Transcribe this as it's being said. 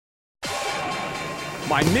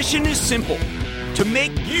My mission is simple, to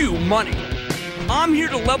make you money. I'm here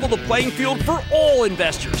to level the playing field for all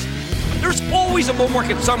investors. There's always a bull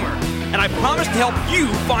market somewhere, and I promise to help you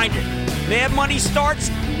find it. Mad Money starts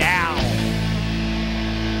now.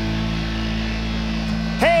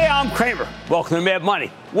 Hey, I'm Cramer. Welcome to Mad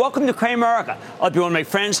Money. Welcome to Cramerica. If you want to make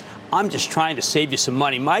friends, I'm just trying to save you some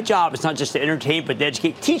money. My job is not just to entertain, but to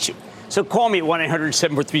educate, teach you. So call me at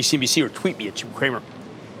 1-800-743-CNBC or tweet me at Jim Cramer.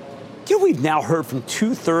 We've now heard from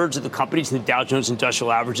two-thirds of the companies in the Dow Jones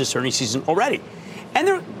Industrial Average this earnings season already. And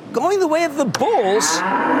they're going the way of the bulls,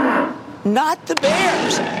 not the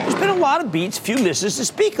bears. There's been a lot of beats, few misses to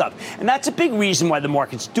speak of. And that's a big reason why the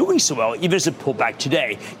market's doing so well, even as it pulled back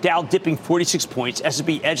today. Dow dipping 46 points,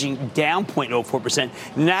 S&P edging down 0.04%,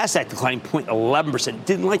 NASDAQ declining 0.11%.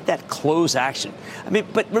 Didn't like that close action.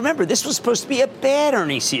 But remember, this was supposed to be a bad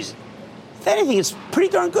earnings season. If anything, it's pretty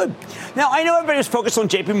darn good. Now, I know everybody was focused on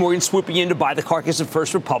J.P. Morgan swooping in to buy the carcass of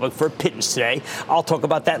First Republic for a pittance today. I'll talk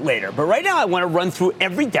about that later. But right now, I want to run through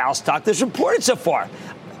every Dow stock that's reported so far.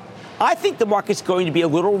 I think the market's going to be a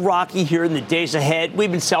little rocky here in the days ahead. We've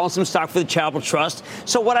been selling some stock for the Charitable Trust.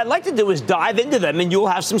 So what I'd like to do is dive into them, and you'll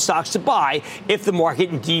have some stocks to buy if the market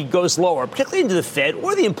indeed goes lower, particularly into the Fed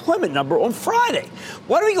or the employment number on Friday.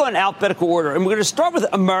 Why don't we go in alphabetical order? And we're going to start with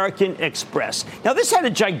American Express. Now, this had a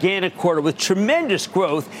gigantic quarter with tremendous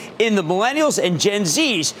growth in the millennials and Gen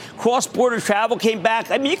Zs. Cross-border travel came back.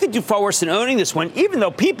 You could do far worse than owning this one, even though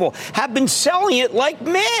people have been selling it like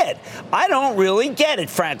mad. I don't really get it,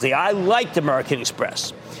 frankly. I liked American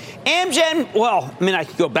Express. Amgen, well, I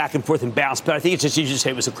could go back and forth and bounce, but I think it's just easier to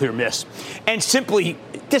say it was a clear miss. And simply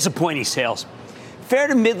disappointing sales. Fair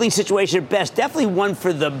to middling situation at best, definitely one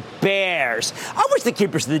for the bears. I wish the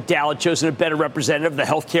keepers of the Dow had chosen a better representative of the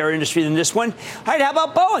healthcare industry than this one. All right, how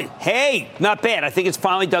about Boeing? Hey, not bad. I think it's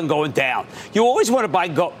finally done going down. You always want to buy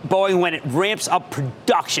Boeing when it ramps up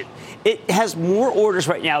production. It has more orders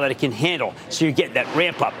right now that it can handle, so you're getting that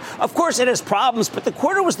ramp up. Of course, it has problems, but the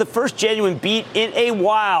quarter was the first genuine beat in a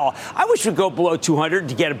while. I wish we'd go below 200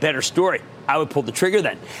 to get a better story. I would pull the trigger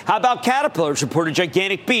then. How about Caterpillar, which reported a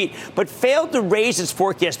gigantic beat, but failed to raise its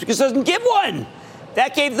forecast because it doesn't give one?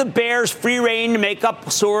 That gave the bears free rein to make up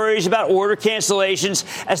stories about order cancellations,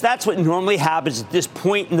 as that's what normally happens at this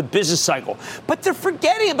point in the business cycle. But they're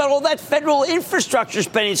forgetting about all that federal infrastructure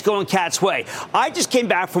spending that's going Cat's way. I just came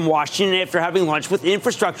back from Washington after having lunch with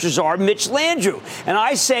infrastructure czar Mitch Landrieu, and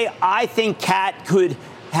I think Cat could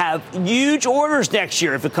have huge orders next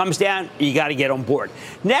year. If it comes down, you got to get on board.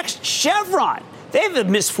 Next, Chevron. They have the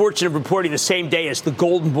misfortune of reporting the same day as the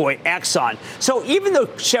golden boy Exxon. So even though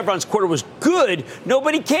Chevron's quarter was good,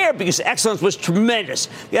 nobody cared because Exxon's was tremendous.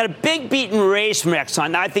 You got a big beat and raise from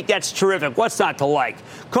Exxon. I think that's terrific. What's not to like?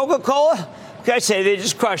 Coca-Cola? Okay, I say they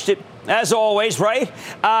just crushed it. As always, right?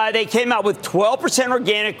 They came out with 12%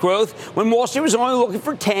 organic growth when Wall Street was only looking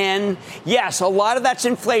for 10. Yes, a lot of that's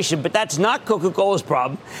inflation, but that's not Coca-Cola's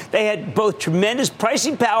problem. They had both tremendous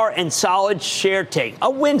pricing power and solid share take. A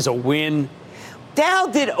win's a win. Dow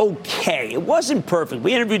did okay. It wasn't perfect.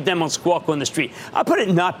 We interviewed them on Squawk on the Street. I put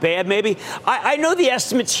it not bad, maybe. I know the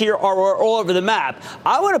estimates here are all over the map.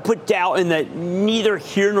 I want to put Dow in the neither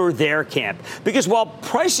here nor there camp, because while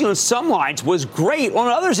pricing on some lines was great, on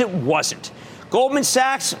others it wasn't. Goldman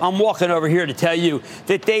Sachs, I'm walking over here to tell you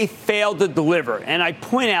that they failed to deliver. And I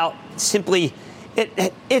point out simply,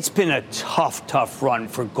 it's been a tough run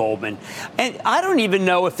for Goldman. And I don't even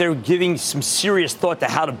know if they're giving some serious thought to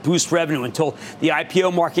how to boost revenue until the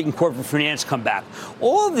IPO market and corporate finance come back.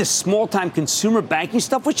 All of this small-time consumer banking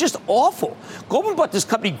stuff was just awful. Goldman bought this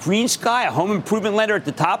company, Green Sky, a home improvement lender at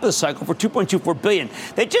the top of the cycle, for $2.24 billion.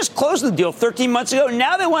 They just closed the deal 13 months ago.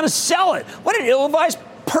 Now they want to sell it. What an ill-advised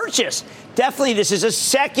purchase. Definitely, this is a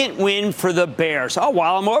second win for the bears. Oh,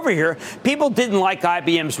 while I'm over here, people didn't like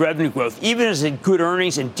IBM's revenue growth, even as in good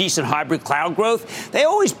earnings and decent hybrid cloud growth. They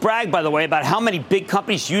always brag, by the way, about how many big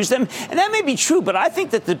companies use them, and that may be true. But I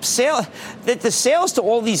think that the sales to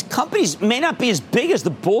all these companies may not be as big as the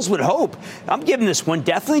bulls would hope. I'm giving this one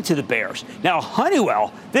definitely to the bears. Now,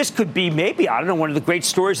 Honeywell, this could be maybe, I don't know, one of the great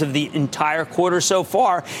stories of the entire quarter so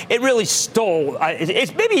far. It really stole,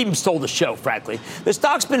 it's maybe even stole the show, frankly. The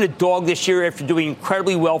stock's been a dog this year after doing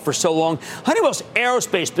incredibly well for so long. Honeywell's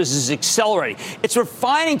aerospace business is accelerating. Its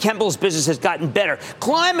refining chemicals business has gotten better.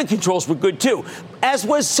 Climate controls were good, too, as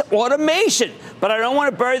was automation. But I don't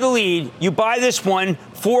want to bury the lead. You buy this one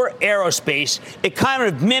for aerospace. It kind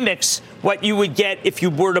of mimics what you would get if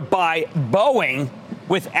you were to buy Boeing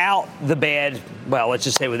without the bad, well, let's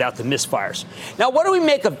just say without the misfires. Now, what do we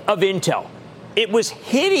make of Intel? It was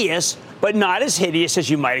hideous, but not as hideous as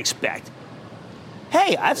you might expect.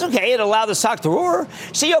 Hey, that's okay. It allowed the stock to roar.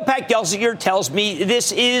 CEO Pat Gelsinger tells me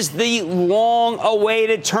this is the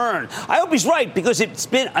long-awaited turn. I hope he's right because it's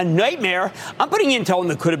been a nightmare. I'm putting Intel in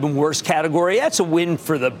the could have been worse category. That's a win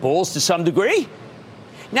for the bulls to some degree.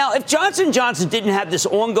 Now, if Johnson & Johnson didn't have this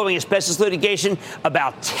ongoing asbestos litigation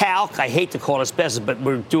about talc, I hate to call it asbestos, but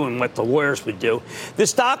we're doing what the lawyers would do, the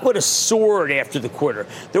stock would have soared after the quarter.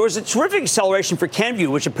 There was a terrific acceleration for Kenvue,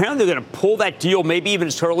 which apparently they're going to pull that deal maybe even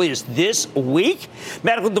as early as this week.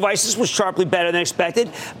 Medical devices was sharply better than expected.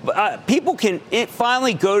 People can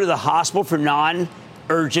finally go to the hospital for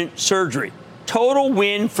non-urgent surgery. Total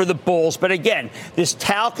win for the bulls. But again, this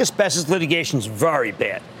talc asbestos litigation is very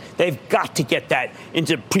bad. They've got to get that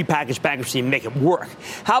into prepackaged bankruptcy and make it work.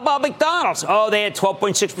 How about McDonald's? Oh, they had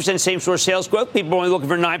 12.6% same-store sales growth. People are only looking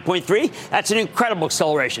for 9.3%. That's an incredible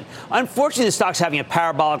acceleration. Unfortunately, the stock's having a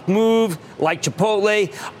parabolic move like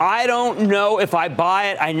Chipotle. I don't know if I buy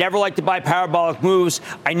it. I never like to buy parabolic moves.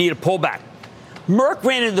 I need a pullback. Merck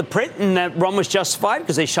ran into the print, and that run was justified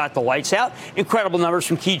because they shot the lights out. Incredible numbers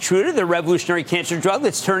from Keytruda, the revolutionary cancer drug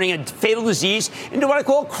that's turning a fatal disease into what I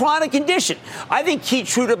call a chronic condition. I think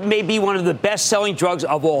Keytruda may be one of the best-selling drugs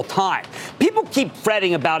of all time. People keep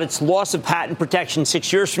fretting about its loss of patent protection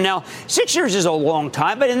 6 years from now. 6 years is a long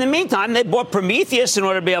time, but in the meantime, they bought Prometheus in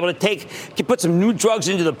order to be able to put some new drugs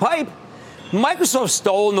into the pipe. Microsoft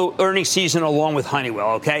stole the earnings season along with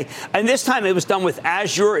Honeywell, okay? And this time it was done with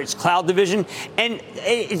Azure, its cloud division, and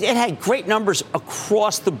it had great numbers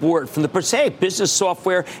across the board, from the Passaic business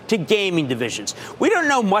software to gaming divisions. We don't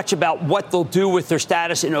know much about what they'll do with their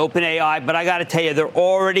status in OpenAI, but I got to tell you, they're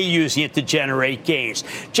already using it to generate gains.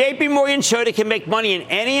 JP Morgan showed it can make money in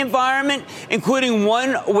any environment, including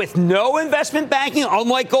one with no investment banking,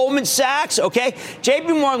 unlike Goldman Sachs, okay?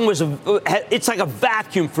 JP Morgan it's like a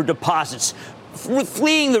vacuum for deposits,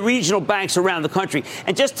 fleeing the regional banks around the country.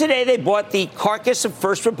 And just today, they bought the carcass of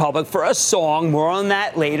First Republic for a song. More on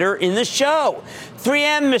that later in the show.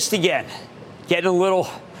 3M missed again. Getting a little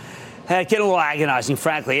agonizing,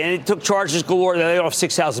 frankly. And it took charges galore. They laid off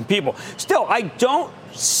 6,000 people. Still, I don't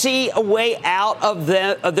see a way out of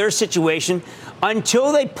their situation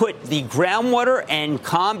until they put the groundwater and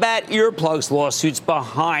combat earplugs lawsuits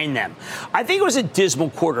behind them. I think it was a dismal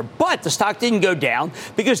quarter, but the stock didn't go down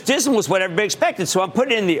because dismal was what everybody expected, so I'm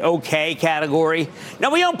putting it in the okay category. Now,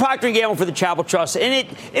 we own Procter & Gamble for the Charitable Trust, and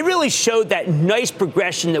it really showed that nice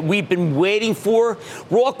progression that we've been waiting for.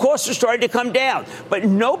 Raw costs are starting to come down, but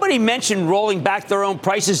nobody mentioned rolling back their own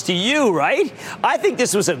prices to you, right? I think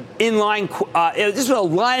this was a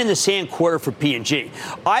line in the sand quarter for P&G.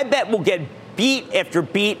 I bet we'll get beat after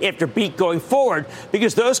beat after beat going forward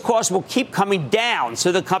because those costs will keep coming down.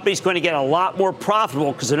 So the company's going to get a lot more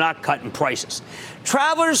profitable because they're not cutting prices.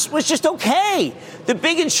 Travelers was just okay. The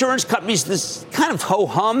big insurance companies, this kind of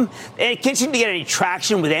ho-hum, and it can't seem to get any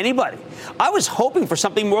traction with anybody. I was hoping for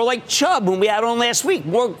something more like Chubb when we had on last week,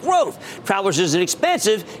 more growth. Travelers isn't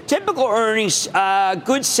expensive. Typical earnings,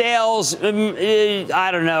 good sales, I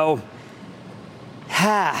don't know.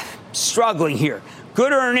 Struggling here.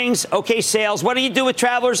 Good earnings, okay sales. What do you do with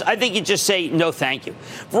Travelers? I think you just say no thank you.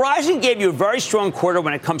 Verizon gave you a very strong quarter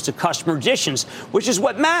when it comes to customer additions, which is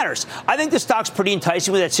what matters. I think the stock's pretty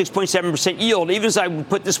enticing with that 6.7% yield, even as I would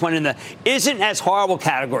put this one in the isn't as horrible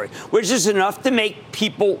category, which is enough to make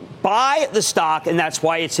people buy the stock, and that's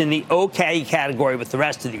why it's in the okay category with the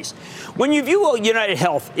rest of these. When you view United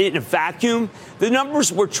Health in a vacuum, the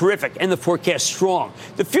numbers were terrific and the forecast strong.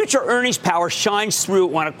 The future earnings power shines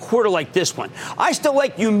through on a quarter like this one. I still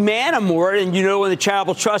like Humana more, and in the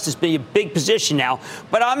Charitable Trust has been a big position now,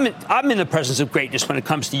 but I'm in the presence of greatness when it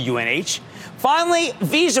comes to UNH. Finally,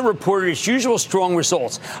 Visa reported its usual strong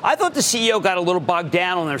results. I thought the CEO got a little bogged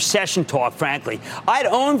down on their session talk, frankly. I'd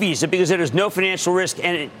own Visa because there's no financial risk,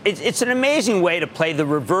 and it's an amazing way to play the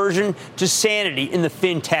reversion to sanity in the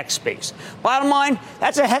fintech space. Bottom line,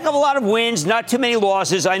 that's a heck of a lot of wins, not too many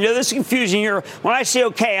losses. I know there's confusion here. When I say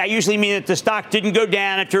okay, I usually mean that the stock didn't go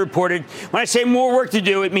down after reported. When I say more work to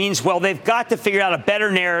do, it means, well, they've got to figure out a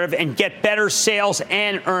better narrative and get better sales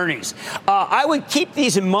and earnings. I would keep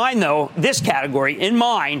these in mind, though, this category in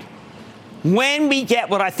mind. When we get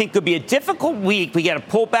what I think could be a difficult week, we get a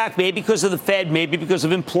pullback, maybe because of the Fed, maybe because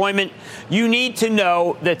of employment. You need to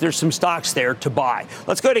know that there's some stocks there to buy.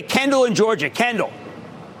 Let's go to Kendall in Georgia. Kendall.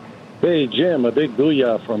 Hey, Jim, a big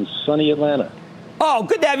booyah from sunny Atlanta. Oh,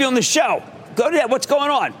 good to have you on the show. Go to that. What's going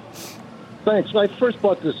on? Thanks. I first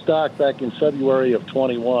bought this stock back in February of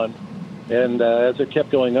 21, and as it kept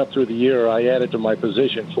going up through the year, I added to my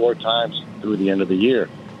position 4 times through the end of the year.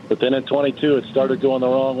 But then in 22, it started going the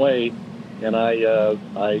wrong way, and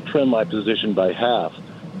I trimmed my position by half.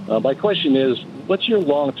 My question is, what's your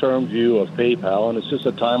long-term view of PayPal, and is this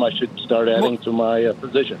a time I should start adding to my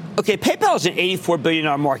position? Okay, PayPal is an $84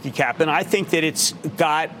 billion market cap, and I think that it's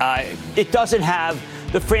got, it doesn't have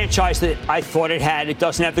the franchise that I thought it had. It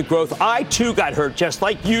doesn't have the growth. I, too, got hurt, just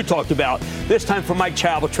like you talked about, this time for my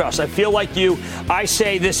travel trust. I feel like you. I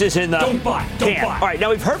say this is in the Don't buy. All right, now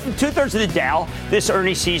we've heard from two-thirds of the Dow this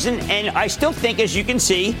earnings season, and I still think, as you can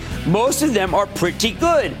see, most of them are pretty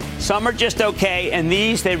good. Some are just okay, and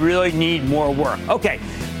these, they really need more work. Okay,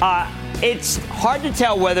 it's hard to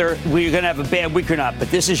tell whether we're going to have a bad week or not,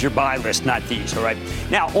 but this is your buy list, not these, all right?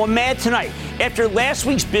 Now, on Mad tonight, after last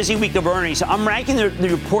week's busy week of earnings, I'm ranking the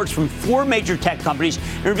reports from 4 major tech companies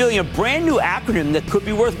and revealing a brand new acronym that could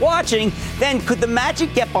be worth watching. Then, could the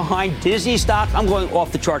magic get behind Disney stock? I'm going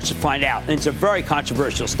off the charts to find out, and it's a very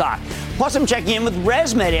controversial stock. Plus, I'm checking in with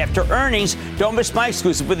ResMed after earnings. Don't miss my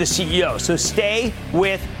exclusive with the CEO, so stay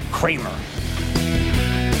with Cramer.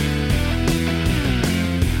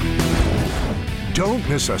 Don't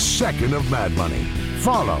miss a second of Mad Money.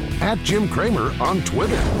 Follow @JimCramer on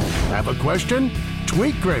Twitter. Have a question?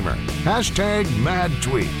 Tweet Cramer.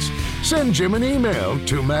 #MadTweets. Send Jim an email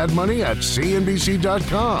to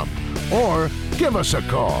madmoney@cnbc.com or give us a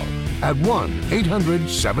call at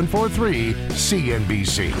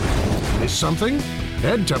 1-800-743-CNBC. Miss something?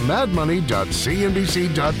 Head to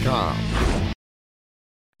madmoney.cnbc.com.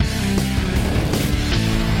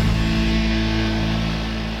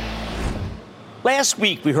 Last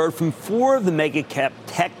week, we heard from 4 of the mega cap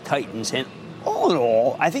tech titans, and all in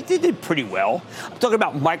all, I think they did pretty well. I'm talking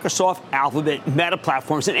about Microsoft, Alphabet, Meta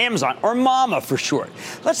Platforms, and Amazon, or MAMA for short.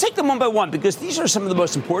 Let's take them one by one, because these are some of the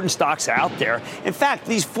most important stocks out there. In fact,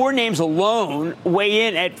 these 4 names alone weigh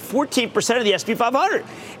in at 14% of the S&P 500.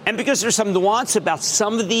 And because there's some nuance about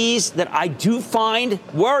some of these that I do find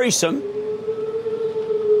worrisome,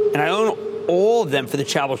 and I own all of them for the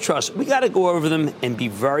Travel Trust, we got to go over them and be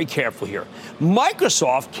very careful here.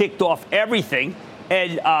 Microsoft kicked off everything,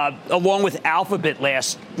 and along with Alphabet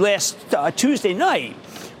last Tuesday night,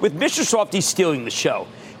 with Mr. Softy stealing the show.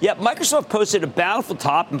 Yet Microsoft posted a bountiful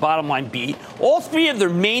top and bottom line beat. All 3 of their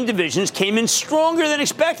main divisions came in stronger than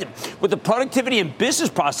expected, with the productivity and business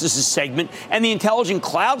processes segment and the intelligent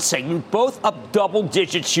cloud segment both up double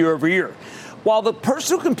digits year over year. While the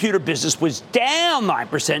personal computer business was down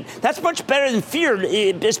 9%, that's much better than feared,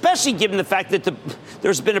 especially given the fact that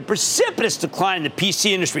there's been a precipitous decline in the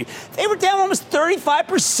PC industry. They were down almost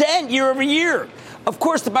 35% year over year. Of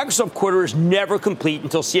course, the Microsoft quarter is never complete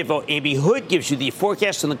until CFO Amy Hood gives you the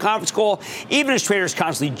forecast on the conference call, even as traders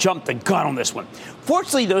constantly jump the gun on this one.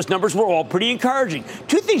 Fortunately, those numbers were all pretty encouraging.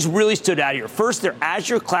 2 things really stood out here. First, their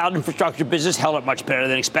Azure cloud infrastructure business held up much better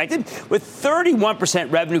than expected, with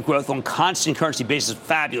 31% revenue growth on constant currency basis,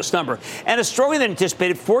 fabulous number, and a stronger than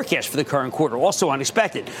anticipated forecast for the current quarter, also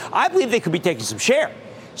unexpected. I believe they could be taking some share.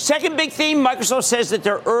 Second big theme, Microsoft says that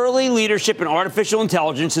their early leadership in artificial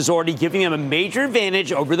intelligence is already giving them a major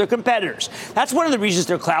advantage over their competitors. That's one of the reasons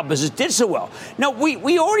their cloud business did so well. Now,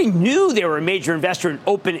 we already knew they were a major investor in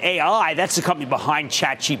OpenAI. That's the company behind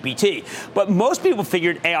ChatGPT. But most people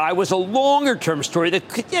figured AI was a longer-term story that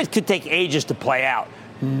could take ages to play out.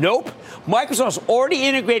 Nope. Microsoft's already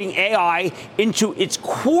integrating AI into its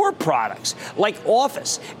core products like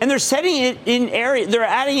Office, and they're setting it in area. They're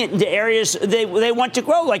adding it into areas they want to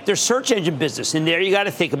grow, like their search engine business. And there you got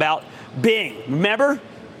to think about Bing. Remember,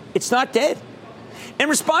 it's not dead. In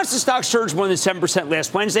response, the stock surged more than 7%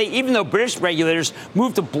 last Wednesday, even though British regulators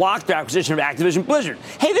moved to block their acquisition of Activision Blizzard.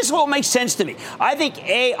 Hey, this all makes sense to me. I think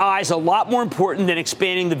AI is a lot more important than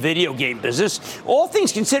expanding the video game business. All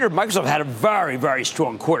things considered, Microsoft had a very, very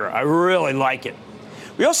strong quarter. I really like it.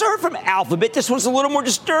 We also heard from Alphabet. This one's a little more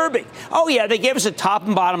disturbing. Oh, yeah, they gave us a top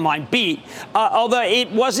and bottom line beat, although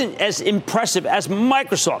it wasn't as impressive as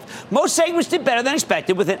Microsoft. Most segments did better than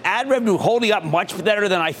expected, with an ad revenue holding up much better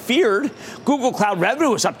than I feared. Google Cloud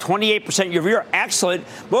revenue was up 28% year over year. Excellent.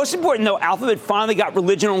 Most important, though, Alphabet finally got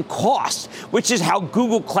religion on cost, which is how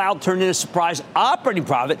Google Cloud turned in a surprise operating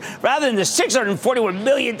profit rather than the $641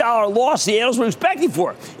 million loss the analysts were expecting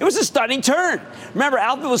for. It was a stunning turn. Remember,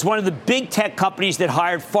 Alphabet was one of the big tech companies that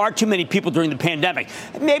hired far too many people during the pandemic.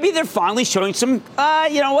 Maybe they're finally showing some,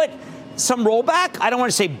 some rollback. I don't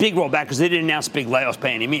want to say big rollback because they didn't announce big layoffs by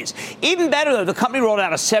any means. Even better, though, the company rolled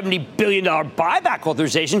out a $70 billion buyback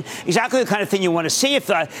authorization, exactly the kind of thing you want to see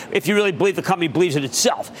if you really believe the company believes in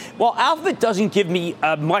itself. While Alphabet doesn't give me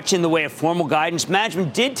much in the way of formal guidance,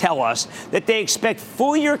 management did tell us that they expect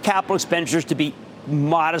full-year capital expenditures to be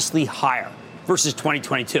modestly higher versus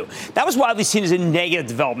 2022. That was widely seen as a negative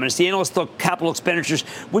development, as the analysts thought capital expenditures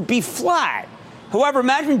would be flat. However,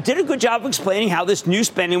 management did a good job of explaining how this new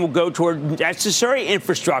spending will go toward necessary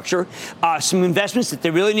infrastructure, some investments that they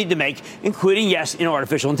really need to make, including, yes, in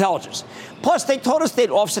artificial intelligence. Plus, they told us they'd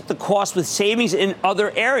offset the cost with savings in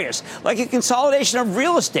other areas, like a consolidation of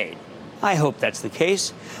real estate. I hope that's the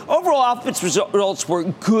case. Overall, Alphabet's results were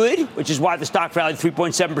good, which is why the stock rallied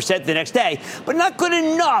 3.7% the next day, but not good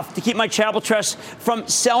enough to keep my Charitable Trust from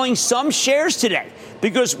selling some shares today,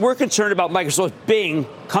 because we're concerned about Microsoft Bing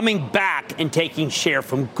coming back and taking share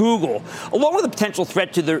from Google, along with a potential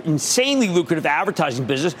threat to their insanely lucrative advertising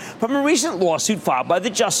business from a recent lawsuit filed by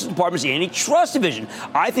the Justice Department's Antitrust Division.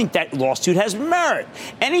 I think that lawsuit has merit.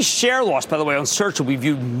 Any share loss, by the way, on search will be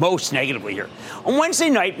viewed most negatively here. On Wednesday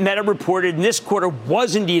night, Meta reported this quarter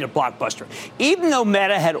was indeed a blockbuster. Even though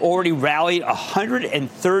Meta had already rallied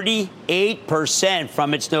 138%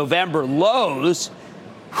 from its November lows,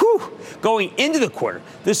 going into the quarter,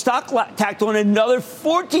 the stock tacked on another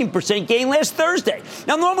 14% gain last Thursday.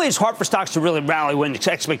 Now, normally it's hard for stocks to really rally when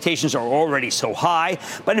the expectations are already so high,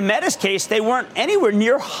 but in Meta's case, they weren't anywhere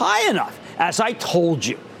near high enough, as I told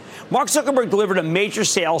you. Mark Zuckerberg delivered a major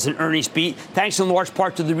sales and earnings beat, thanks in large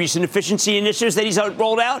part to the recent efficiency initiatives that he's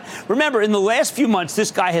rolled out. Remember, in the last few months, this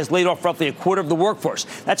guy has laid off roughly a quarter of the workforce.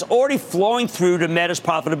 That's already flowing through to Meta's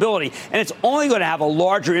profitability, and it's only going to have a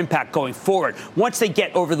larger impact going forward once they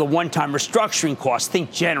get over the one-time restructuring costs.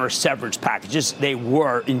 Think generous severance packages. They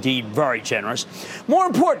were indeed very generous. More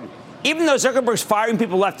important, even though Zuckerberg's firing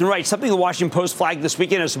people left and right, something the Washington Post flagged this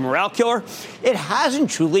weekend as a morale killer, it hasn't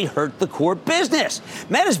truly hurt the core business.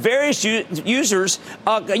 Meta's various user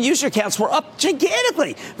counts were up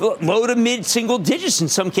gigantically, low to mid-single digits in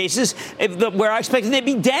some cases, where I expected they'd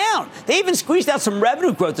be down. They even squeezed out some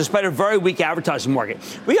revenue growth despite a very weak advertising market.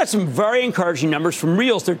 We got some very encouraging numbers from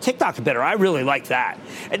Reels. Their TikTok is better. I really like that.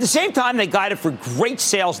 At the same time, they guided for great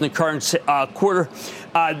sales in the current quarter.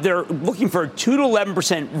 They're looking for 2 to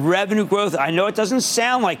 11% revenue growth. I know it doesn't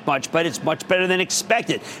sound like much, but it's much better than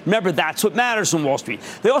expected. Remember, that's what matters on Wall Street.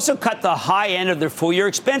 They also cut the high end of their full-year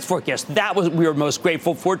expense forecast. That was what we were most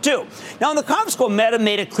grateful for, too. Now, in the conference call, Meta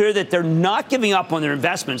made it clear that they're not giving up on their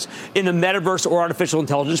investments in the metaverse or artificial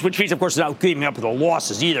intelligence, which means, of course, they're not giving up with the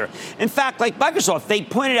losses either. In fact, like Microsoft, they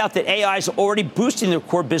pointed out that AI is already boosting their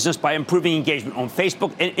core business by improving engagement on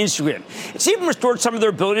Facebook and Instagram. It's even restored some of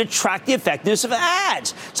their ability to track the effectiveness of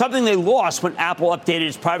ads, something they lost when Apple updated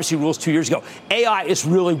its privacy rules 2 years ago. AI is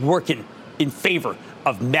really working in favor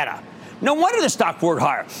of Meta. No wonder the stock roared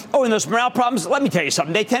higher. Oh, and those morale problems, let me tell you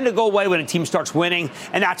something. They tend to go away when a team starts winning,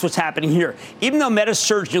 and that's what's happening here. Even though Meta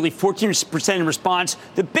surged nearly 14% in response,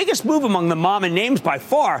 the biggest move among the mom and names by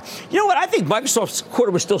far, you know what? I think Microsoft's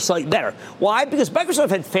quarter was still slightly better. Why? Because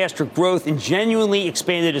Microsoft had faster growth and genuinely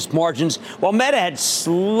expanded its margins, while Meta had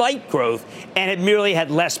slight growth and it merely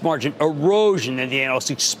had less margin erosion than the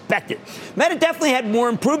analysts expected. Meta definitely had more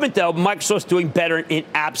improvement, though. Microsoft's doing better in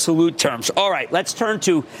absolute terms. All right, let's turn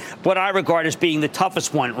to what I regard as being the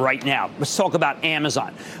toughest one right now. Let's talk about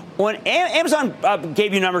Amazon. Amazon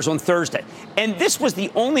gave you numbers on Thursday, and this was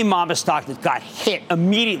the only mama stock that got hit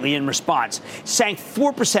immediately in response. Sank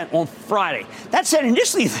 4% on Friday. That said,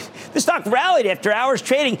 initially, the stock rallied after hours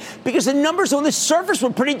trading because the numbers on the surface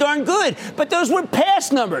were pretty darn good, but those were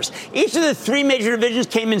past numbers. Each of the three major divisions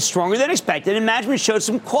came in stronger than expected, and management showed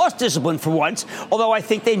some cost discipline for once, although I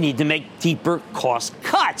think they need to make deeper cost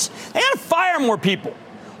cuts. They got to fire more people.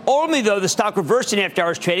 Only, though, the stock reversed in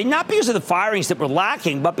after-hours trading, not because of the firings that were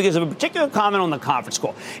lacking, but because of a particular comment on the conference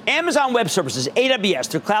call. Amazon Web Services, AWS,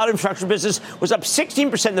 their cloud infrastructure business, was up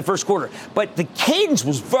 16% in the first quarter, but the cadence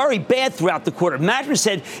was very bad throughout the quarter. Management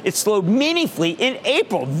said it slowed meaningfully in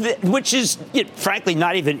April, which is, frankly,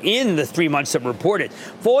 not even in the 3 months that were reported,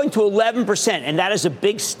 falling to 11%, and that is a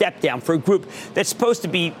big step down for a group that's supposed to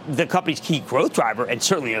be the company's key growth driver and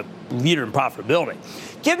certainly a leader in profitability.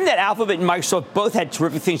 Given that Alphabet and Microsoft both had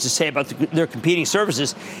terrific things to say about their competing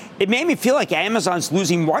services, it made me feel like Amazon's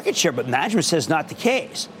losing market share, but management says not the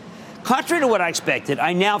case. Contrary to what I expected,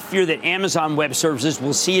 I now fear that Amazon Web Services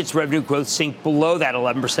will see its revenue growth sink below that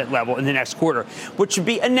 11% level in the next quarter, which would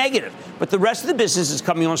be a negative. But the rest of the business is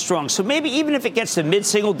coming on strong. So maybe even if it gets to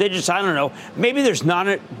mid-single digits, I don't know, maybe there's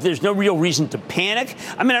no real reason to panic.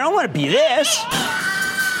 I mean, I don't want to be this,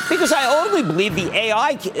 because I ultimately believe the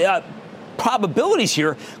AI probabilities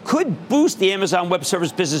here could boost the Amazon Web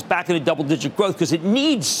Service business back into double-digit growth because it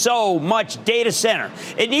needs so much data center.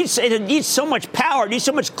 It needs so much power. It needs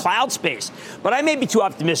so much cloud space. But I may be too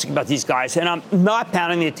optimistic about these guys, and I'm not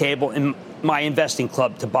pounding the table in my investing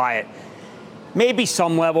club to buy it. Maybe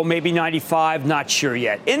some level, maybe 95, not sure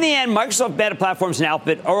yet. In the end, Microsoft, Meta Platforms, and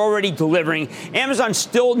Alphabet are already delivering. Amazon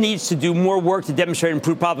still needs to do more work to demonstrate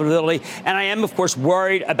improved profitability. And I am, of course,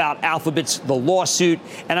 worried about Alphabet's the lawsuit,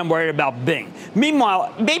 and I'm worried about Bing.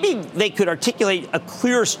 Meanwhile, maybe they could articulate a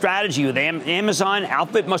clearer strategy with Amazon.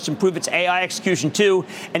 Alphabet must improve its AI execution, too,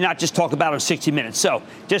 and not just talk about it in 60 minutes. So,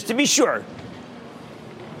 just to be sure,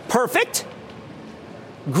 perfect,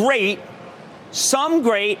 great, some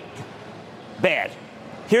great, bad.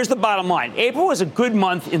 Here's the bottom line. April was a good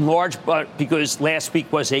month in large part because last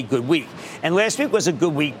week was a good week. And last week was a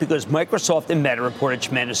good week because Microsoft and Meta reported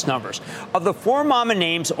tremendous numbers. Of the four mama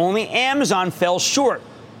names, only Amazon fell short,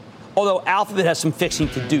 although Alphabet has some fixing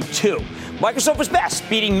to do, too. Microsoft was best,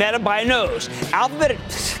 beating Meta by a nose. Alphabet,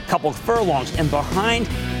 a couple of furlongs, and behind,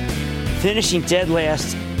 finishing dead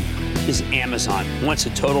last, is Amazon. Once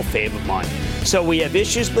a total fave of mine. So we have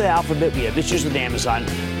issues with Alphabet, we have issues with Amazon,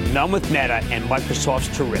 none with Meta, and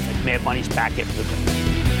Microsoft's terrific. Mad Money's back after the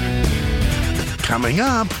break. Coming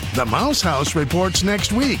up, the Mouse House reports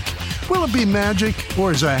next week. Will it be magic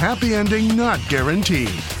or is a happy ending not guaranteed?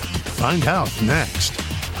 Find out next.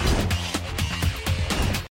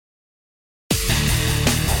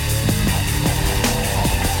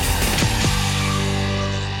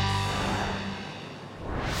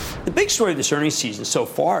 The big story of this earnings season, so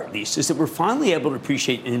far at least, is that we're finally able to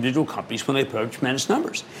appreciate individual companies when they put up tremendous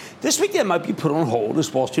numbers. This week, that might be put on hold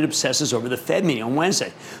as Wall Street obsesses over the Fed meeting on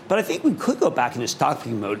Wednesday. But I think we could go back into stock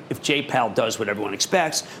picking mode if Jay Powell does what everyone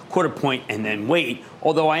expects, quarter point and then wait,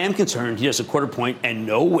 although I am concerned he does a quarter point and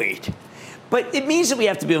no wait. But it means that we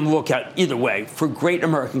have to be on the lookout either way for great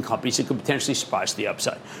American companies that could potentially surprise to the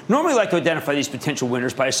upside. Normally, I like to identify these potential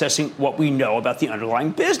winners by assessing what we know about the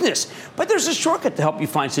underlying business. But there's a shortcut to help you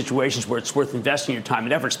find situations where it's worth investing your time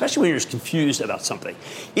and effort, especially when you're confused about something.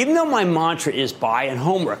 Even though my mantra is buy and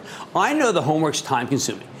homework, I know the homework's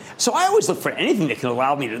time-consuming. So I always look for anything that can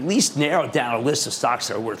allow me to at least narrow down a list of stocks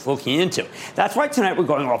that are worth looking into. That's why tonight we're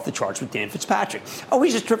going off the charts with Dan Fitzpatrick. Oh,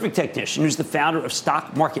 he's a terrific technician who's the founder of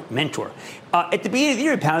Stock Market Mentor. At the beginning of the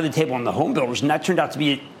year, he pounded the table on the home builders, and that turned out to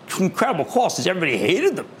be an incredible cost as everybody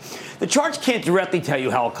hated them. The charts can't directly tell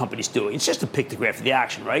you how a company's doing. It's just a pictograph of the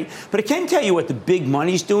action, right? But it can tell you what the big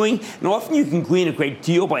money's doing, and often you can glean a great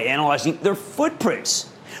deal by analyzing their footprints.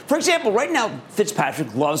 For example, right now,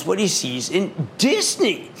 Fitzpatrick loves what he sees in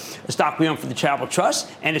Disney, a stock we own for the Charitable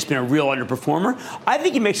Trust, and it's been a real underperformer. I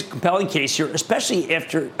think he makes a compelling case here, especially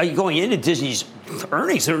after going into Disney's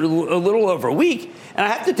earnings. They're a little over a week, and I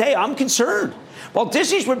have to tell you, I'm concerned. While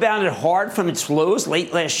Disney's rebounded hard from its lows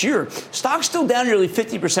late last year, stock's still down nearly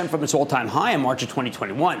 50% from its all-time high in March of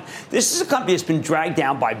 2021. This is a company that's been dragged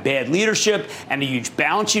down by bad leadership and a huge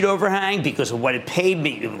balance sheet overhang because of what it paid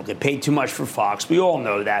me. It paid too much for Fox. We all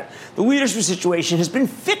know that. The leadership situation has been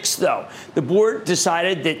fixed, though. The board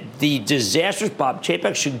decided that the disastrous Bob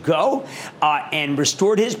Chapek should go and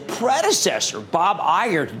restored his predecessor, Bob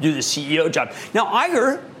Iger, to do the CEO job. Now,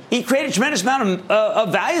 Iger, he created a tremendous amount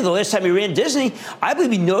of value the last time he ran Disney. I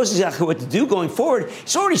believe he knows exactly what to do going forward.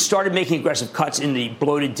 He's already started making aggressive cuts in the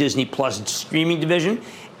bloated Disney Plus streaming division.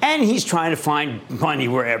 And he's trying to find money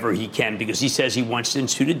wherever he can because he says he wants to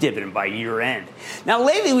institute a dividend by year end. Now,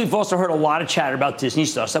 lately, we've also heard a lot of chatter about Disney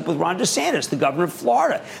stuff up with Ron DeSantis, the governor of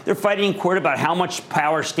Florida. They're fighting in court about how much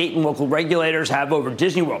power state and local regulators have over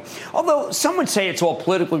Disney World. Although some would say it's all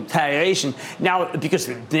political retaliation now because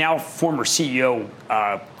the now former CEO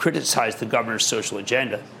criticized the governor's social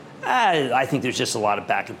agenda. I think there's just a lot of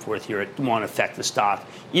back and forth here. It won't affect the stock.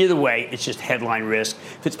 Either way, it's just headline risk.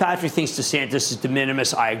 Fitzpatrick thinks DeSantis is de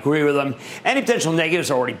minimis. I agree with him. Any potential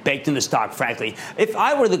negatives are already baked in the stock, frankly. If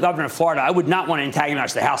I were the governor of Florida, I would not want to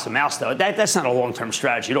antagonize the House of Mouse, though. That's not a long-term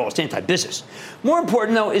strategy at all. It's anti-business. More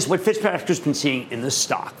important, though, is what Fitzpatrick's been seeing in the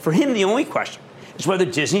stock. For him, the only question is whether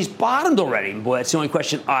Disney's bottomed already. Boy, that's the only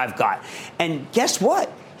question I've got. And guess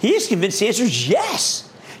what? He is convinced the answer is yes.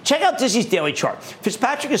 Check out Disney's daily chart.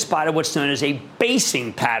 Fitzpatrick has spotted what's known as a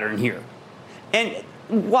basing pattern here. And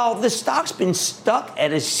while the stock's been stuck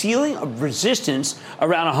at a ceiling of resistance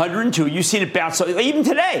around 102, you've seen it bounce. Even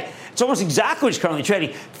today, it's almost exactly what it's currently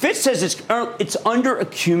trading. Fitz says it's under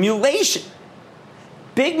accumulation.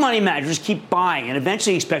 Big money managers keep buying and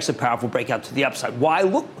eventually expects a powerful breakout to the upside. Why?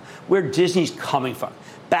 Look where Disney's coming from.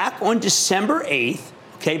 Back on December 8th,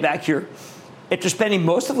 okay, back here, after spending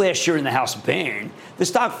most of last year in the House of Pain, the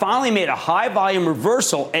stock finally made a high-volume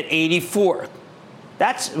reversal at 84.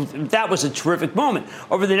 That was a terrific moment.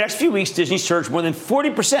 Over the next few weeks, Disney surged more than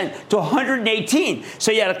 40% to 118.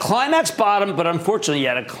 So you had a climax bottom, but unfortunately you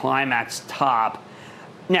had a climax top.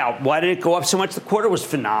 Now, why did it go up so much? The quarter was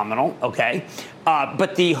phenomenal, okay?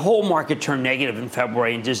 But the whole market turned negative in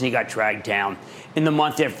February, and Disney got dragged down. In the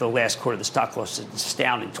month after the last quarter, the stock lost an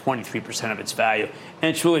astounding 23% of its value,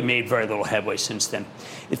 and it's really made very little headway since then.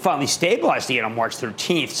 It finally stabilized again on March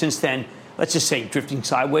 13th. Since then, let's just say drifting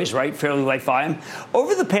sideways, right? Fairly light volume.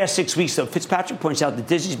 Over the past 6 weeks, though, Fitzpatrick points out that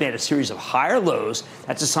Disney's made a series of higher lows.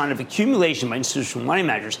 That's a sign of accumulation by institutional money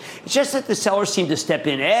managers. It's just that the sellers seem to step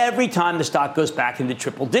in every time the stock goes back into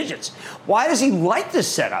triple digits. Why does he like this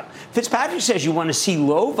setup? Fitzpatrick says you want to see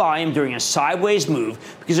low volume during a sideways move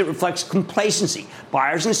because it reflects complacency.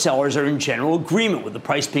 Buyers and sellers are in general agreement with the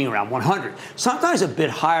price being around 100. Sometimes a bit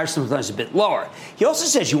higher, sometimes a bit lower. He also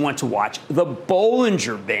says you want to watch the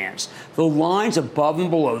Bollinger Bands, the lines above and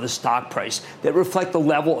below the stock price that reflect the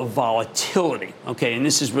level of volatility. Okay, and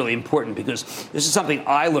this is really important because this is something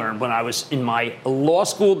I learned when I was in my law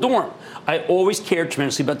school dorm. I always cared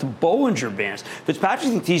tremendously about the Bollinger Bands.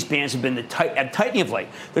 Fitzpatrick thinks these bands have been tightening of late.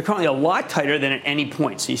 They're currently a lot tighter than at any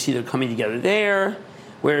point. So you see they're coming together there,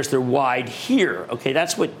 whereas they're wide here. Okay,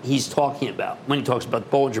 that's what he's talking about when he talks about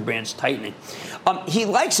Bollinger Bands tightening. He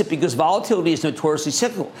likes it because volatility is notoriously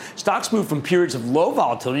cyclical. Stocks move from periods of low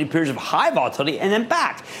volatility to periods of high volatility and then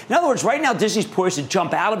back. In other words, right now, Disney's poised to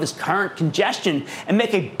jump out of his current congestion and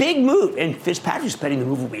make a big move, and Fitzpatrick's betting the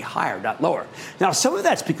move will be higher, not lower. Now, some of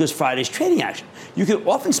that's because Friday's trading action. You can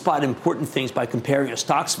often spot important things by comparing a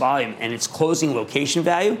stock's volume and its closing location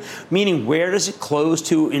value, meaning where does it close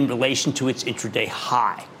to in relation to its intraday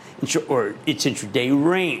high or its intraday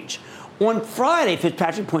range. On Friday,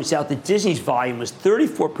 Fitzpatrick points out that Disney's volume was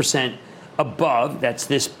 34% above, that's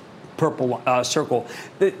this purple circle,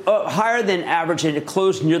 higher than average, and it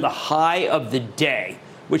closed near the high of the day,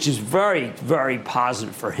 which is very, very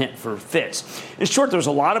positive for Fitz. In short, there was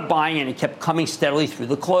a lot of buying, and it kept coming steadily through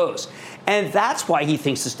the close. And that's why he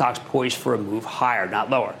thinks the stock's poised for a move higher,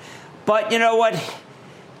 not lower. But you know what?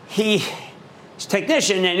 He's a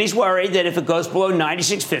technician, and he's worried that if it goes below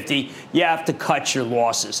 96.50, you have to cut your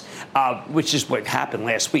losses, which is what happened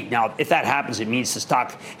last week. Now, if that happens, it means the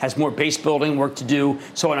stock has more base building work to do,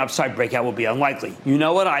 so an upside breakout will be unlikely. You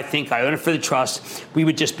know what I think? I own it for the trust. We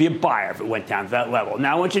would just be a buyer if it went down to that level.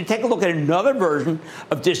 Now, I want you to take a look at another version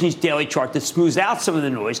of Disney's daily chart that smooths out some of the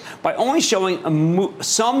noise by only showing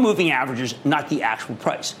some moving averages, not the actual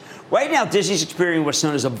price. Right now, Disney's experiencing what's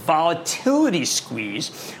known as a volatility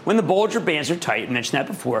squeeze when the Bollinger Bands are tight. I mentioned that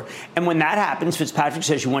before. And when that happens, Fitzpatrick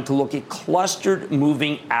says you want to look at clustered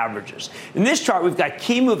moving averages. In this chart, we've got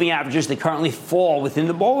key moving averages that currently fall within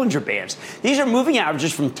the Bollinger Bands. These are moving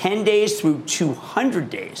averages from 10 days through 200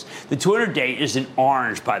 days. The 200-day is in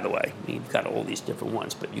orange, by the way. We've got all these different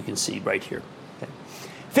ones, but you can see right here.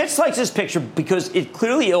 Fitz likes this picture because it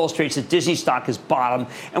clearly illustrates that Disney stock has bottomed,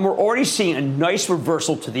 and we're already seeing a nice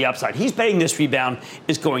reversal to the upside. He's betting this rebound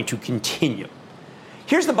is going to continue.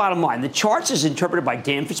 Here's the bottom line. The charts, as interpreted by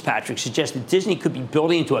Dan Fitzpatrick, suggest that Disney could be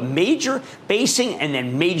building into a major basing and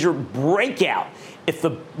then major breakout. If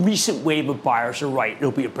the recent wave of buyers are right,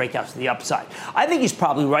 it'll be a breakout to the upside. I think he's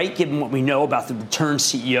probably right, given what we know about the return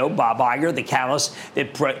CEO, Bob Iger, the catalyst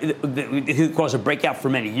who caused a breakout for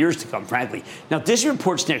many years to come, frankly. Now, Disney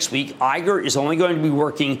reports next week. Iger is only going to be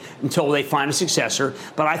working until they find a successor.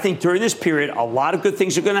 But I think during this period, a lot of good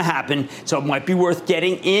things are going to happen. So it might be worth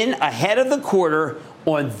getting in ahead of the quarter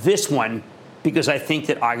on this one, because I think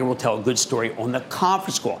that Iger will tell a good story on the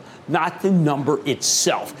conference call, not the number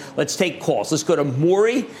itself. Let's take calls. Let's go to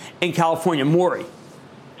Maury in California. Maury.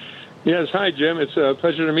 Yes, hi, Jim. It's a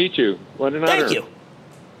pleasure to meet you. What an honor. Thank you.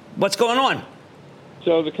 What's going on?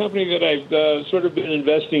 So the company that I've sort of been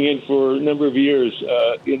investing in for a number of years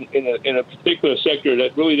in a particular sector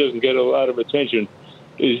that really doesn't get a lot of attention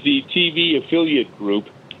is the TV affiliate group.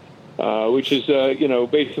 Which is,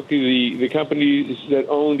 basically the companies that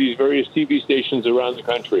own these various TV stations around the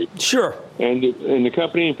country. Sure. And the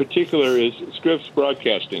company in particular is Scripps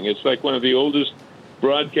Broadcasting. It's like one of the oldest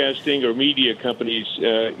broadcasting or media companies.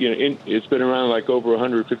 It's been around like over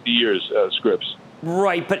 150 years, Scripps.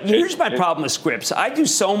 Right, but here's my problem with Scripps. I do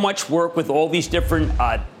so much work with all these different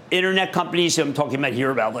internet companies. I'm talking about here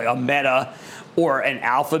about like a Meta or an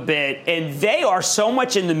Alphabet, and they are so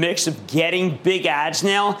much in the mix of getting big ads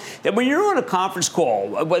now that when you're on a conference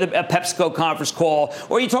call, a PepsiCo conference call,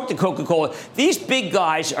 or you talk to Coca-Cola, these big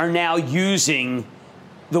guys are now using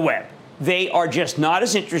the web. They are just not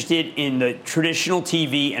as interested in the traditional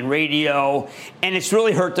TV and radio, and it's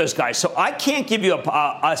really hurt those guys. So I can't give you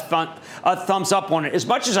a thumbs up on it as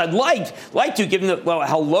much as I'd like to, given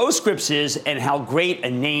how low Scripps is and how great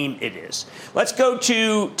a name it is. Let's go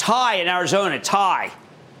to Ty in Arizona. Ty.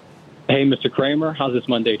 Hey, Mr. Kramer. How's this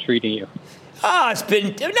Monday treating you? It's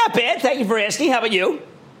been not bad. Thank you for asking. How about you?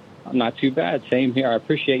 I'm not too bad. Same here. I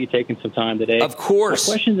appreciate you taking some time today. Of course.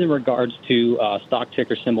 My question's in regards to stock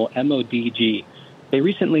ticker symbol MODG. They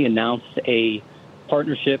recently announced a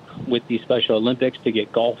partnership with the Special Olympics to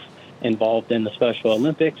get golf involved in the Special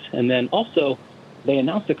Olympics. And then also they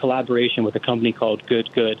announced a collaboration with a company called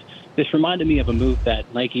Good Good. This reminded me of a move that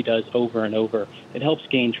Nike does over and over. It helps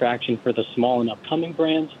gain traction for the small and upcoming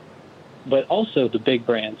brands, but also the big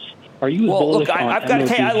brands. Are you bullish on I've got to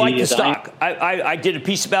tell you, I like the MODG? stock. I did a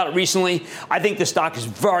piece about it recently. I think the stock is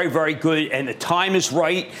very, very good, and the time is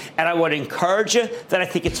right. And I would encourage you that I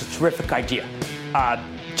think it's a terrific idea.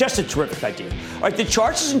 Just a terrific idea. All right, the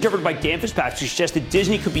charts is interpreted by Dan Fitzpatrick suggest that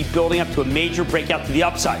Disney could be building up to a major breakout to the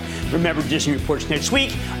upside. Remember, Disney reports next week.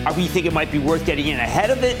 We think it might be worth getting in ahead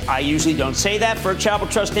of it. I usually don't say that for a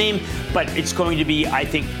charitable trust name, but it's going to be, I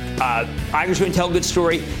think, Iger's going to tell a good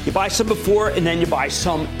story. You buy some before, and then you buy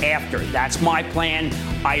some after. That's my plan.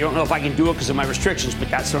 I don't know if I can do it because of my restrictions,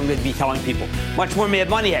 but that's what I'm going to be telling people. Much more Mad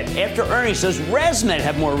Money ahead. After earnings, does ResMed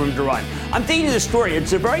have more room to run? I'm thinking of this story.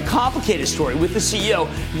 It's a very complicated story. With the CEO,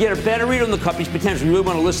 you get a better read on the company's potential. You really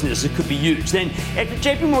want to listen to this. It could be huge. Then, after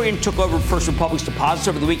JP Morgan took over First Republic's deposits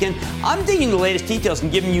over the weekend, I'm digging the latest details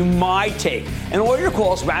and giving you my take. And all your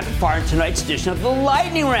calls rapid fire in tonight's edition of the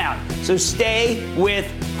Lightning Round. So stay with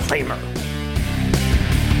Cramer.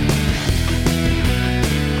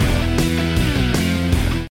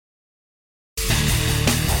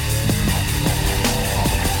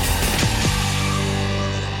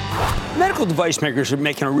 Medical device makers are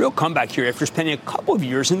making a real comeback here after spending a couple of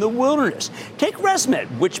years in the wilderness. Take ResMed,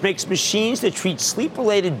 which makes machines that treat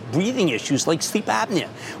sleep-related breathing issues like sleep apnea.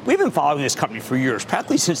 We've been following this company for years,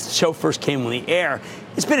 practically since the show first came on the air.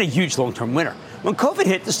 It's been a huge long-term winner. When COVID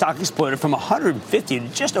hit, the stock exploded from $150 to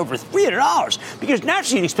just over $300 because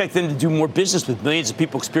naturally you'd expect them to do more business with millions of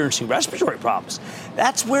people experiencing respiratory problems.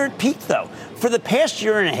 That's where it peaked, though. For the past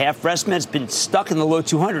year and a half, ResMed's been stuck in the low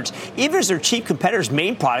 200s, even as their chief competitor's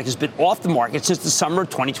main product has been off the market since the summer of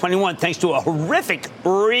 2021, thanks to a horrific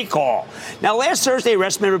recall. Now, last Thursday,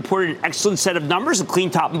 ResMed reported an excellent set of numbers, a clean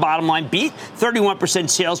top and bottom line beat, 31%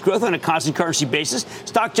 sales growth on a constant currency basis.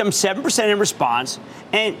 Stock jumped 7% in response,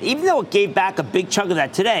 and even though it gave back a big chunk of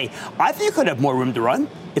that today, I think it could have more room to run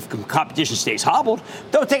if competition stays hobbled.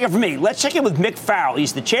 Don't take it from me. Let's check in with Mick Farrell.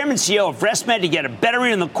 He's the chairman and CEO of ResMed to get a better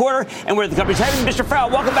read on the quarter and where the company's headed. Mr. Farrell,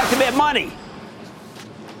 welcome back to Mad Money.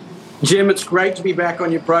 Jim, it's great to be back on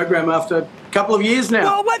your program after a couple of years now.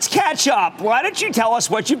 Well, let's catch up. Why don't you tell us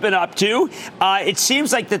what you've been up to? It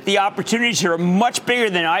seems like that the opportunities here are much bigger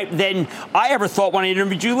than I ever thought when I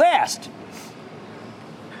interviewed you last.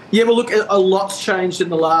 Yeah, well, look, a lot's changed in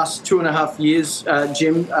the last 2.5 years,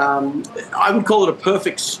 Jim. I would call it a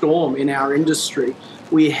perfect storm in our industry.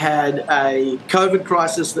 We had a COVID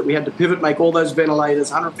crisis that we had to pivot, make all those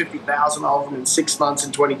ventilators, 150,000 of them in 6 months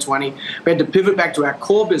in 2020. We had to pivot back to our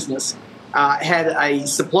core business, had a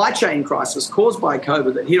supply chain crisis caused by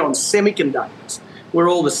COVID that hit on semiconductors, where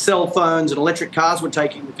all the cell phones and electric cars were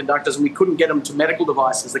taking the conductors and we couldn't get them to medical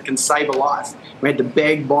devices that can save a life. We had to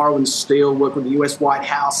beg, borrow and steal, work with the US White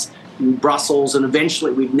House in Brussels, and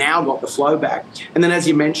eventually we've now got the flow back. And then as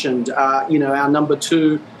you mentioned, our number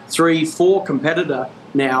 2, 3, 4 competitor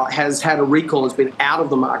now has had a recall, has been out of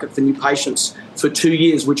the market for new patients for 2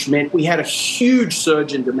 years, which meant we had a huge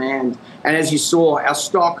surge in demand. And as you saw, our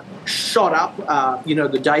stock shot up,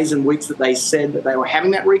 the days and weeks that they said that they were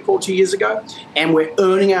having that recall 2 years ago, and we're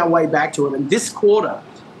earning our way back to it. And this quarter,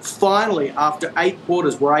 finally, after 8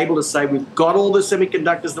 quarters, we're able to say we've got all the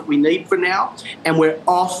semiconductors that we need for now, and we're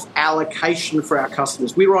off allocation for our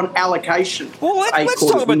customers. We were on allocation. Well, let's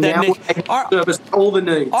talk about that, Nick. Service all the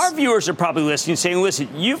needs. Our viewers are probably listening saying, listen,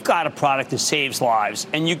 you've got a product that saves lives,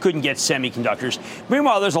 and you couldn't get semiconductors.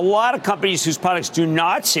 Meanwhile, there's a lot of companies whose products do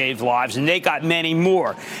not save lives, and they got many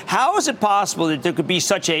more. How is it possible that there could be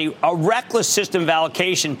such a reckless system of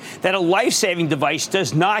allocation that a life-saving device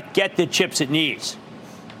does not get the chips it needs?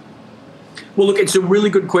 Well, look, it's a really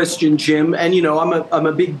good question, Jim. And, I'm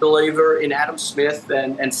a big believer in Adam Smith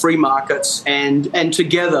and free markets and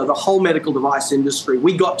together, the whole medical device industry.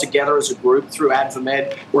 We got together as a group through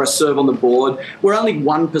AdvaMed, where I serve on the board. We're only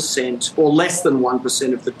 1% or less than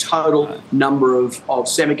 1% of the total number of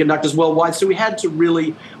semiconductors worldwide. So we had to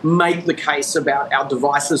really make the case about our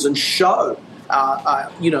devices and show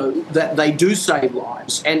that they do save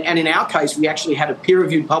lives. And in our case, we actually had a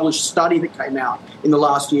peer-reviewed published study that came out in the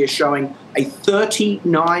last year showing a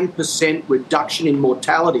 39% reduction in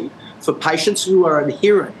mortality for patients who are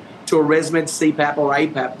adherent to a ResMed CPAP or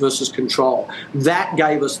APAP versus control. That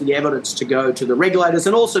gave us the evidence to go to the regulators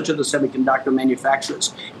and also to the semiconductor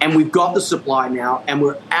manufacturers. And we've got the supply now, and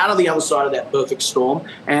we're out of the other side of that perfect storm.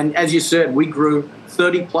 And as you said, we grew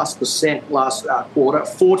 30+% last quarter,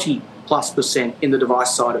 40+% in the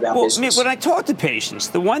device side of our business. When I talk to patients,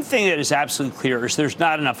 the one thing that is absolutely clear is there's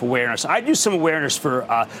not enough awareness. I do some awareness for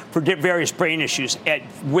various brain issues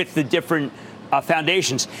with the different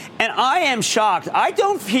foundations, and I am shocked. I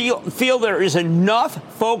don't feel there is enough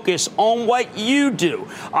focus on what you do.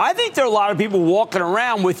 I think there are a lot of people walking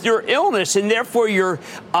around with your illness, and therefore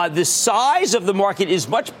the size of the market is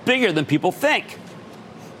much bigger than people think.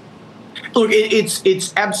 Look,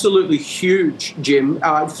 it's absolutely huge, Jim.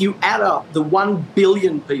 If you add up the 1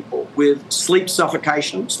 billion people with sleep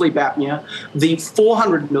suffocation, sleep apnea, the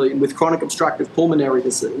 400 million with chronic obstructive pulmonary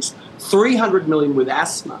disease, 300 million with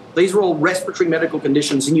asthma, these are all respiratory medical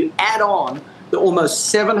conditions, and you add on the almost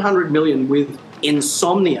 700 million with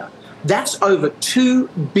insomnia. That's over 2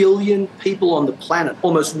 billion people on the planet,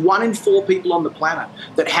 almost 1 in 4 people on the planet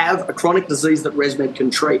that have a chronic disease that ResMed can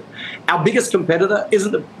treat. Our biggest competitor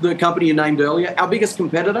isn't the company you named earlier. Our biggest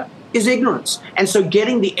competitor is ignorance. And so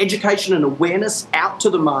getting the education and awareness out to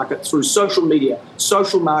the market through social media,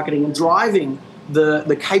 social marketing, and driving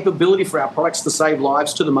the capability for our products to save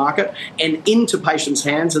lives to the market and into patients'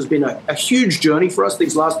 hands has been a huge journey for us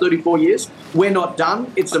these last 34 years. We're not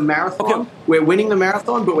done. It's a marathon. Okay. We're winning the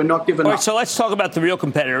marathon, but we're not giving up. All right, so let's talk about the real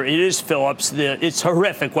competitor. It is Philips. It's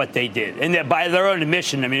horrific what they did. And by their own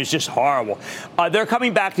admission, I mean, it's just horrible. They're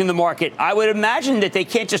coming back in the market. I would imagine that they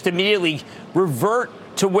can't just immediately revert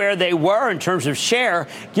to where they were in terms of share,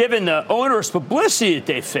 given the onerous publicity that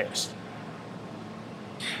they faced.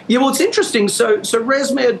 Yeah, well, it's interesting. So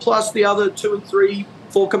ResMed plus the other 2 and 3,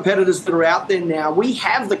 4 competitors that are out there now, we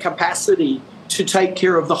have the capacity to take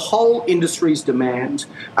care of the whole industry's demand.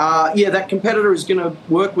 That competitor is going to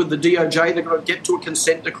work with the DOJ. They're going to get to a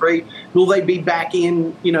consent decree. Will they be back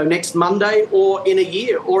in, next Monday or in a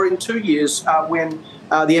year or in 2 years when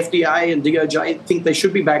the FDA and DOJ think they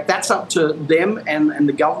should be back? That's up to them and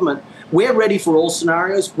the government. We're ready for all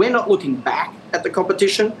scenarios. We're not looking back at the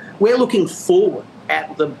competition. We're looking forward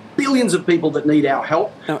at the billions of people that need our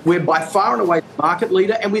help. We're by far and away the market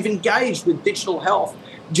leader, and we've engaged with digital health.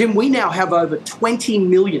 Jim, we now have over 20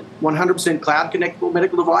 million 100% cloud-connectable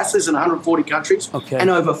medical devices in 140 countries, and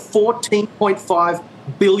over 14.5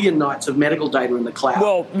 billion nights of medical data in the cloud.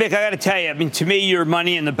 Well, Mick, I got to tell you, I mean, to me, you're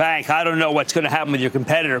money in the bank. I don't know what's going to happen with your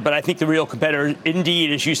competitor, but I think the real competitor,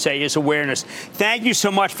 indeed, as you say, is awareness. Thank you so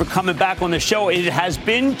much for coming back on the show. It has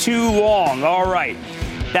been too long. All right.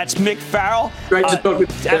 That's Mick Farrell. Great to talk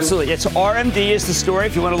with you. Absolutely. It's RMD is the story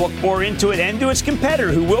if you want to look more into it and to its competitor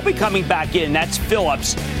who will be coming back in. That's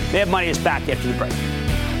Philips. They have money is back after the break.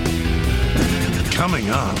 Coming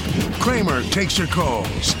up, Kramer takes your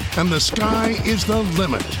calls, and the sky is the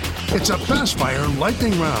limit. It's a fast fire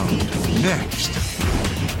lightning round. Next.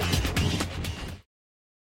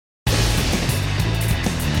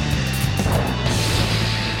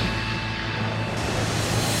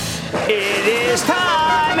 It is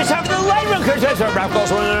time. It's time for the lightning round.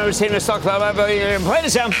 Play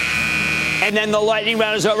this down. And then the lightning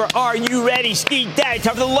round is over. Are you ready, Ski Daddy?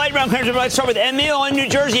 Time for the lightning round. Let's start with Emil in New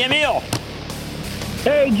Jersey. Emil.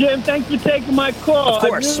 Hey, Jim. Thanks for taking my call. Of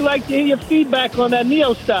course. I'd really like to hear your feedback on that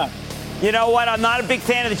NEO stock. You know what? I'm not a big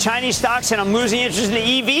fan of the Chinese stocks, and I'm losing interest in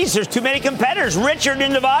the EVs. There's too many competitors. Richard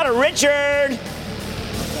in Nevada. Richard.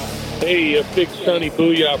 Hey, a big sunny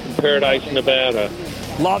booyah from Paradise, Nevada.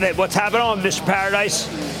 Love it. What's happening on Mr. Paradise?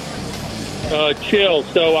 Chill.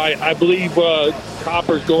 So I believe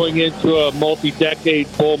copper's going into a multi-decade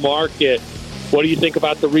bull market. What do you think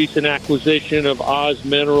about the recent acquisition of Oz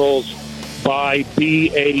Minerals by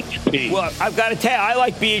BHP? Well, I've got to tell you, I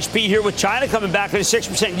like BHP here with China coming back at a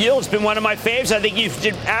 6% yield. It's been one of my faves. I think you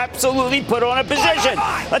should absolutely put on a position.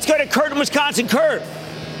 Let's go to Kurt in Wisconsin. Kurt.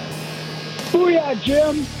 Booyah,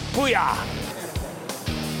 Jim. Booyah.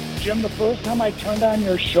 Jim, the first time I turned on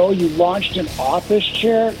your show, you launched an office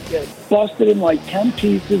chair. It busted in like 10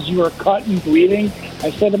 pieces. You were cut and bleeding.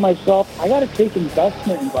 I said to myself, I got to take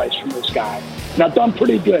investment advice from this guy. And I've done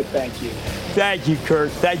pretty good, thank you. Thank you,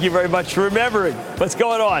 Kurt. Thank you very much for remembering. What's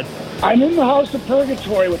going on? I'm in the house of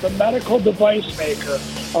purgatory with a medical device maker.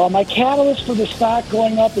 My catalyst for the stock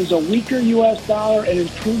going up is a weaker U.S. dollar and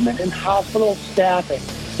improvement in hospital staffing.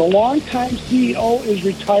 The longtime CEO is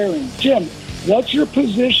retiring. Jim, what's your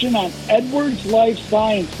position on Edwards Life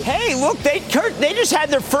Sciences? Hey, look, Kurt, they just had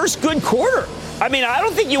their first good quarter. I mean, I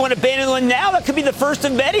don't think you want to abandon one now. That could be the first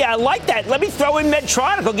of many. I like that. Let me throw in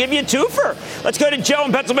Medtronic. I'll give you a twofer. Let's go to Joe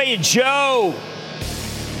in Pennsylvania. Joe.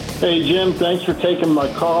 Hey, Jim, thanks for taking my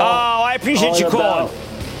call. Oh, I appreciate you calling.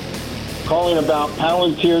 Calling about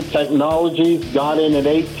Palantir Technologies, got in at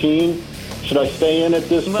 18. Should I stay in at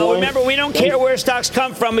this point? Well, remember, we don't care where stocks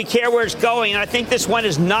come from. We care where it's going. And I think this one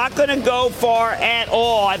is not going to go far at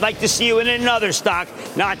all. I'd like to see you in another stock,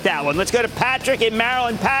 not that one. Let's go to Patrick in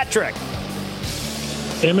Maryland. Patrick.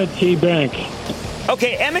 M&T Bank.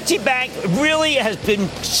 Okay, M&T Bank really has been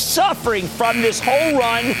suffering from this whole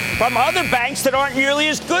run from other banks that aren't nearly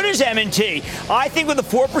as good as M&T. I think with a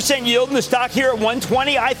 4% yield in the stock here at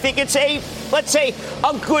 120, I think it's let's say,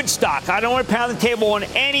 a good stock. I don't want to pound the table on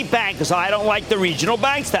any bank because I don't like the regional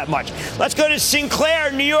banks that much. Let's go to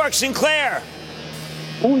Sinclair, New York. Sinclair.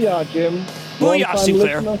 Booyah, Jim. Booyah,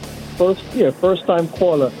 Sinclair. Listener. First time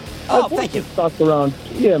caller. Oh, thank you. I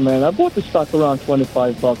bought the stock around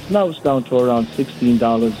 $25. Now it's down to around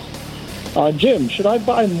 $16. Jim, should I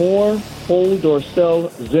buy more, hold, or sell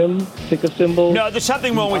Zim, ticker symbol? No, there's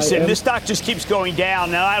something wrong with Zim. This stock just keeps going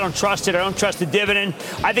down. Now, I don't trust it. I don't trust the dividend.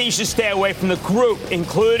 I think you should stay away from the group,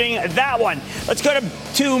 including that one. Let's go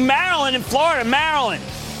to Maryland in Florida. Maryland.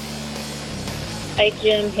 Hi,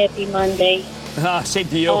 Jim. Happy Monday. Same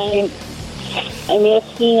to you. I'm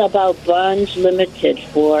asking about Bonds Limited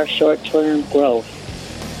for short-term growth.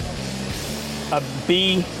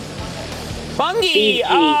 Bungie. BG.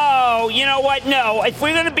 Oh, you know what? No. If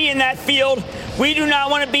we're going to be in that field, we do not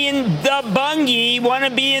want to be in the Bungie. We want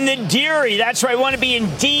to be in the Deary. That's right. We want to be in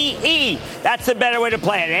DE. That's the better way to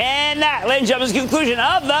play it. And that, ladies and gentlemen, is the conclusion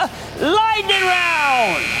of the Lightning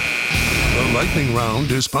Round. The Lightning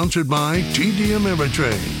Round is sponsored by TD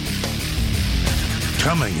Ameritrade.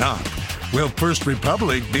 Coming up, will First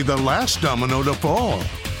Republic be the last domino to fall?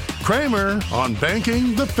 Cramer on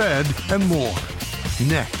banking, the Fed, and more.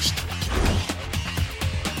 Next.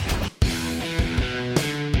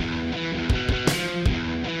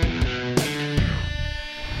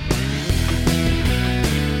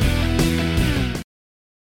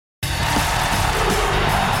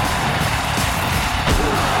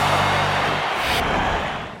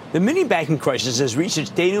 The mini banking crisis has reached its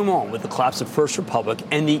denouement with the collapse of First Republic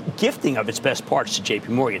and the gifting of its best parts to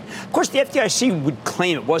J.P. Morgan. Of course, the FDIC would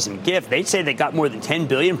claim it wasn't a gift. They'd say they got more than $10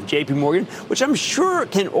 billion from J.P. Morgan, which I'm sure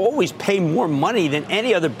can always pay more money than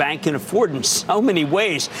any other bank can afford in so many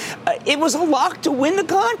ways. It was a lock to win the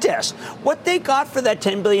contest. What they got for that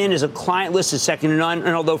 $10 billion is a client list is second to none.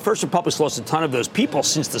 And although First Republic's lost a ton of those people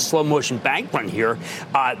since the slow motion bank run here,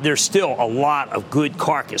 there's still a lot of good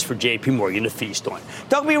carcass for J.P. Morgan to feast on.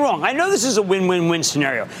 Don't get me wrong. I know this is a win-win-win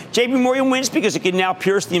scenario. J.P. Morgan wins because it can now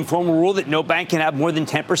pierce the informal rule that no bank can have more than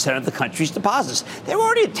 10% of the country's deposits. They were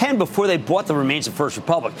already at 10 before they bought the remains of First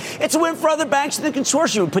Republic. It's a win for other banks in the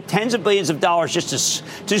consortium who put tens of billions of dollars just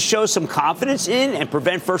to show some confidence in and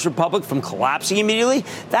prevent First Republic from collapsing immediately.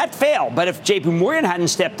 That failed. But if J.P. Morgan hadn't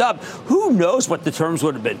stepped up, who knows what the terms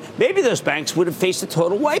would have been? Maybe those banks would have faced a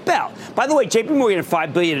total wipeout. By the way, J.P. Morgan had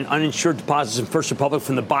 $5 billion in uninsured deposits in First Republic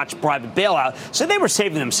from the botched private bailout, so they were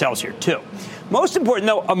saving themselves here, too. Most important,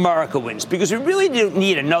 though, America wins, because we really don't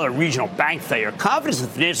need another regional bank failure. Confidence in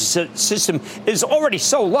the financial system is already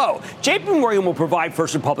so low. J.P. Morgan will provide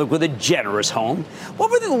First Republic with a generous home. What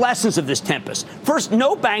were the lessons of this tempest? First,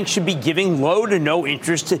 no bank should be giving low to no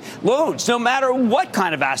interest loans, no matter what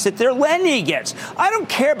kind of asset they're lending against. I don't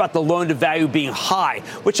care about the loan to value being high,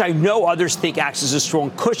 which I know others think acts as a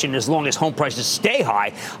strong cushion as long as home prices stay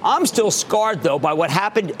high. I'm still scarred, though, by what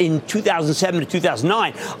happened in 2007 to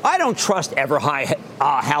 2009. I don't trust ever high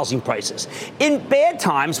housing prices. In bad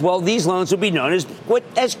times, well, these loans will be known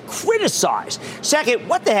as criticized. Second,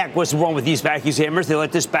 what the heck was wrong with these bank examiners? They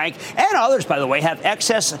let this bank and others, by the way, have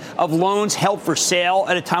excess of loans held for sale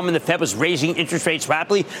at a time when the Fed was raising interest rates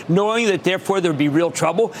rapidly, knowing that therefore there would be real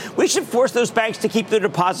trouble. We should force those banks to keep their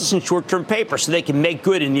deposits in short-term paper so they can make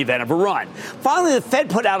good in the event of a run. Finally, the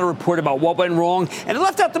Fed put out a report about what went wrong, and it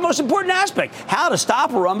left out the most important aspect: how to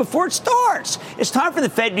stop a run before it starts. It's time for the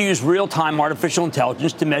Fed to use real-time artificial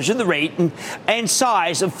intelligence to measure the rate and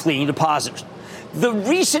size of fleeing depositors. The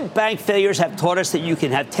recent bank failures have taught us that you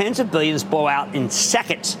can have tens of billions blow out in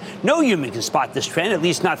seconds. No human can spot this trend, at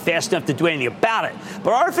least not fast enough to do anything about it.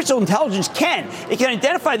 But artificial intelligence can. It can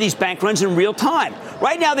identify these bank runs in real time.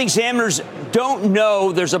 Right now, the examiners don't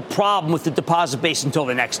know there's a problem with the deposit base until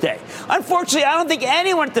the next day. Unfortunately, I don't think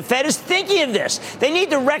anyone at the Fed is thinking of this. They need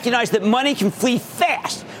to recognize that money can flee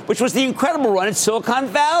fast, which was the incredible run at Silicon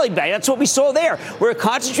Valley Bank. That's what we saw there, where a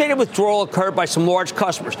concentrated withdrawal occurred by some large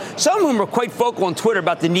customers, some of whom were quite vocal on Twitter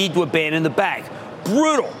about the need to abandon the bank.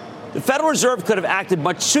 Brutal. The Federal Reserve could have acted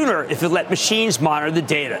much sooner if it let machines monitor the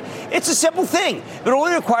data. It's a simple thing. It would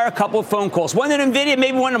only require a couple of phone calls. One to NVIDIA,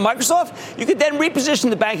 maybe one to Microsoft. You could then reposition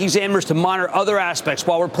the bank examiners to monitor other aspects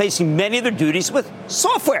while replacing many of their duties with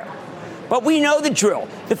software. But we know the drill.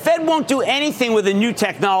 The Fed won't do anything with a new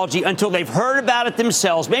technology until they've heard about it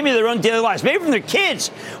themselves, maybe in their own daily lives, maybe from their kids,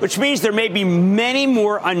 which means there may be many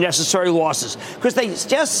more unnecessary losses because they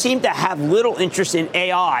just seem to have little interest in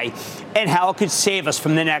AI and how it could save us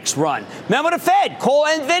from the next run. Remember the Fed, call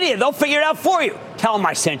NVIDIA. They'll figure it out for you. Tell them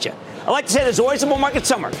I sent you. I like to say there's always a bull market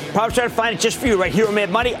somewhere. Probably try to find it just for you right here on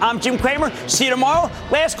Mad Money. I'm Jim Cramer. See you tomorrow.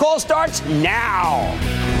 Last call starts now.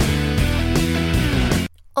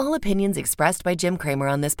 All opinions expressed by Jim Cramer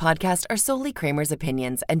on this podcast are solely Cramer's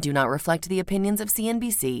opinions and do not reflect the opinions of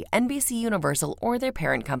CNBC, NBC Universal, or their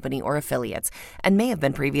parent company or affiliates, and may have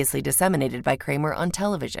been previously disseminated by Cramer on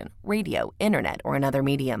television, radio, internet, or another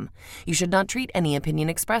medium. You should not treat any opinion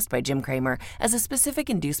expressed by Jim Cramer as a specific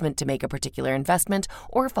inducement to make a particular investment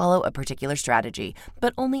or follow a particular strategy,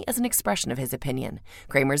 but only as an expression of his opinion.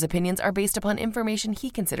 Cramer's opinions are based upon information he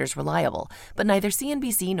considers reliable, but neither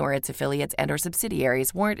CNBC nor its affiliates and or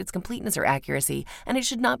subsidiaries warrant its completeness or accuracy, and it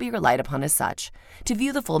should not be relied upon as such. To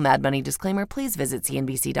view the full Mad Money disclaimer, please visit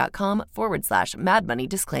cnbc.com/Mad Money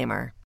disclaimer.